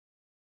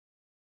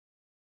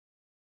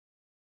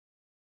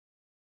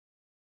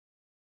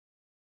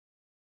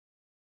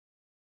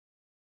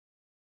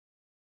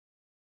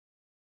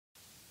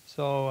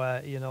So,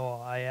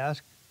 I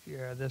asked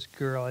this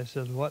girl, I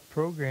said, what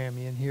program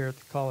you in here at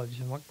the college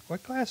and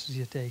what classes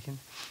you taking?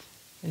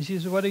 And she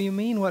said, what do you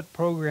mean, what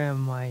program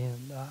am I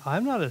in?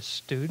 I'm not a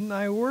student,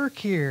 I work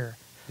here.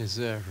 Is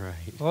that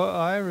right? Well,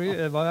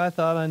 I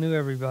thought I knew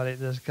everybody at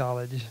this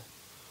college.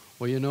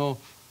 Well,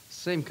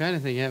 same kind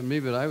of thing happened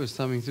to me, but I was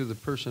thumbing through the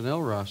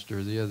personnel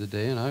roster the other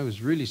day, and I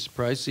was really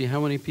surprised to see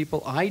how many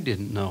people I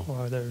didn't know.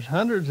 Well, there's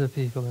hundreds of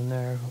people in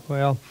there.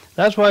 Well,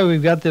 that's why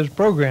we've got this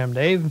program,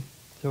 Dave,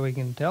 so we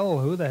can tell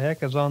who the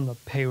heck is on the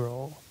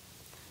payroll.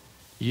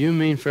 You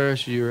mean,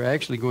 Ferris, you're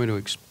actually going to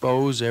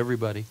expose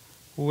everybody?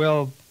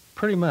 Well,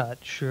 pretty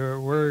much.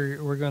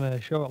 We're going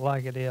to show it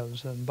like it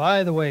is. And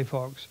by the way,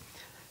 folks,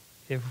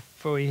 if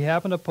we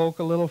happen to poke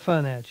a little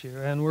fun at you,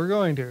 and we're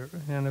going to,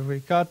 and if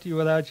we caught you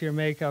without your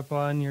makeup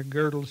on, your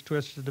girdle's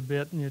twisted a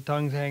bit, and your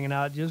tongue's hanging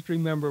out, just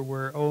remember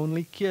we're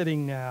only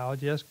kidding now.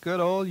 Just good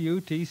old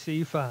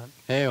UTC fun.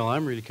 Hey, well,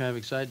 I'm really kind of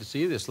excited to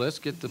see this. Let's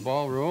get the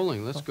ball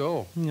rolling. Let's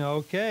go.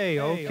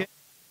 Okay.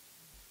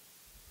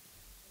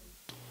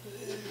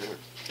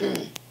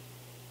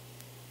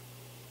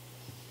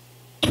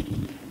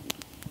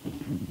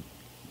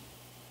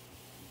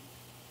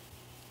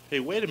 Hey,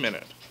 wait a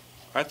minute.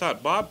 I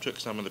thought Bob took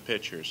some of the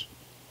pictures.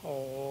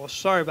 Oh,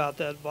 sorry about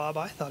that, Bob.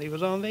 I thought he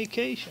was on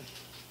vacation.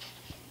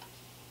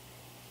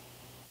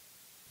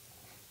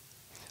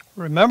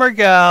 Remember,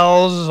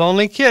 gals,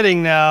 only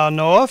kidding now.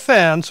 No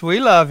offense. We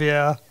love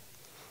you.